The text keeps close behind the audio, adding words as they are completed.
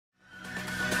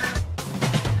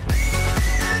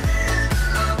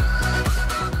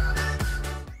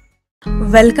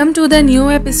Welcome to the new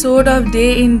episode of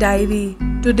Day in Diary.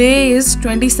 Today is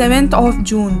 27th of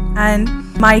June and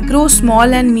Micro,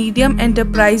 Small and Medium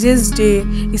Enterprises Day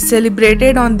is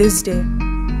celebrated on this day.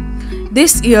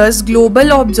 This year's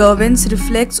global observance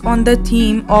reflects on the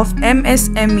theme of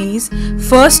MSMEs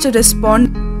first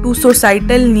respond to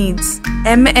societal needs.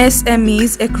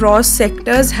 MSMEs across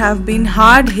sectors have been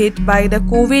hard hit by the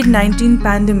COVID-19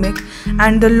 pandemic,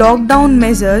 and the lockdown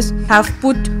measures have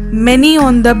put many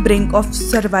on the brink of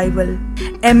survival.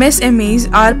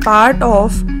 MSMEs are part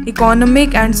of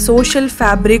economic and social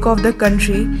fabric of the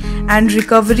country, and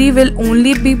recovery will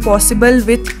only be possible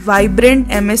with vibrant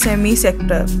MSME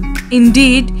sector.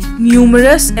 Indeed,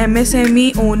 numerous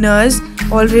MSME owners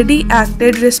already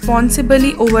acted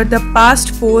responsibly over the past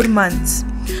 4 months.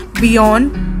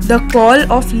 Beyond the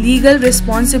call of legal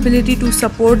responsibility to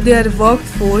support their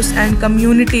workforce and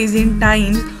communities in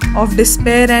times of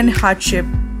despair and hardship,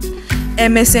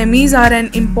 MSMEs are an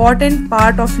important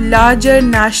part of larger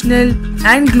national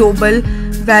and global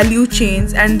value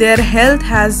chains, and their health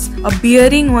has a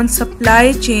bearing on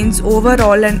supply chains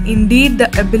overall and indeed the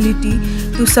ability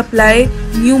to supply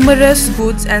numerous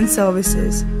goods and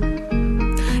services.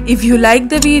 If you like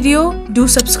the video, do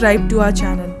subscribe to our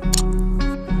channel.